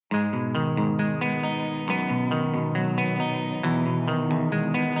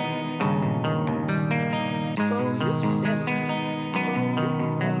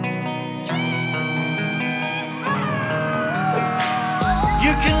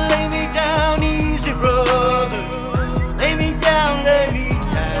can lay me down easy, brother. Lay me down, lay me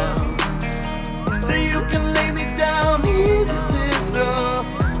down. Say you can lay me down easy, sister,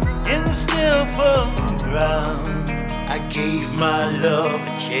 in the still firm ground. I gave my love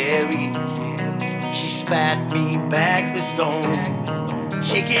a cherry. She spat me back the stone.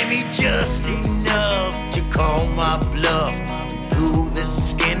 She gave me just enough to call my bluff. Blew the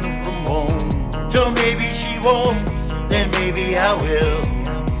skin from home. So maybe she won't, then maybe I will.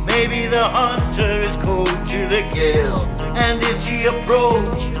 Maybe the hunter is cold to the kill. And if she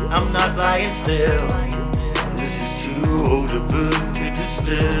approach, I'm not lying still. This is too old a book to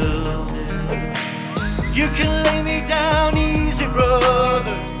distill. You can lay me down easy,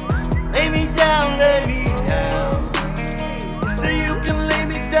 brother. Lay me down, lay me down. Say you can lay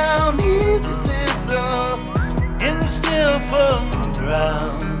me down easy, sister, in the still firm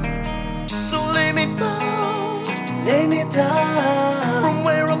ground. So lay me down from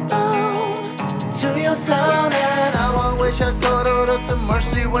where I'm bound to your sound. And how I wish I cuddled up to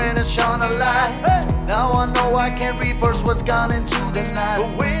mercy when it shone a light. Now I know I can't reverse what's gone into the night.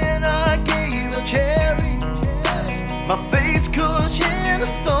 But when I gave a cherry, my face cushioned a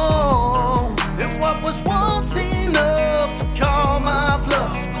stone. And what was once enough to call my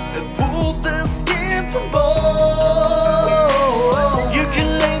bluff, it pulled the skin from bone. You can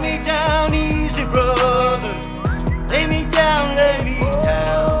lay me down easy, brother. Lay me down, lay me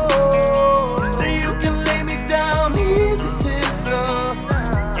down. Say you can lay me down easy, sister,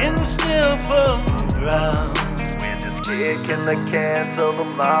 in the still firm ground. Kicking the can till the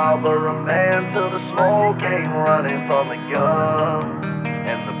mouth or a man till the smoke came running from the gun.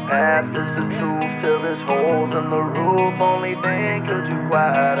 And the path is the truth till there's holes in the roof. Only then could you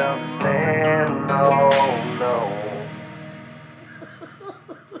quite understand. No, no.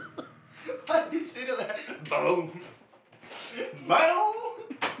 Why do you say that? Boom. Boom.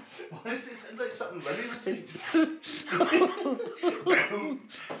 What is this? Sounds like something Lenny would say. Boom.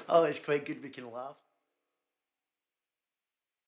 Oh, it's quite good. We can laugh.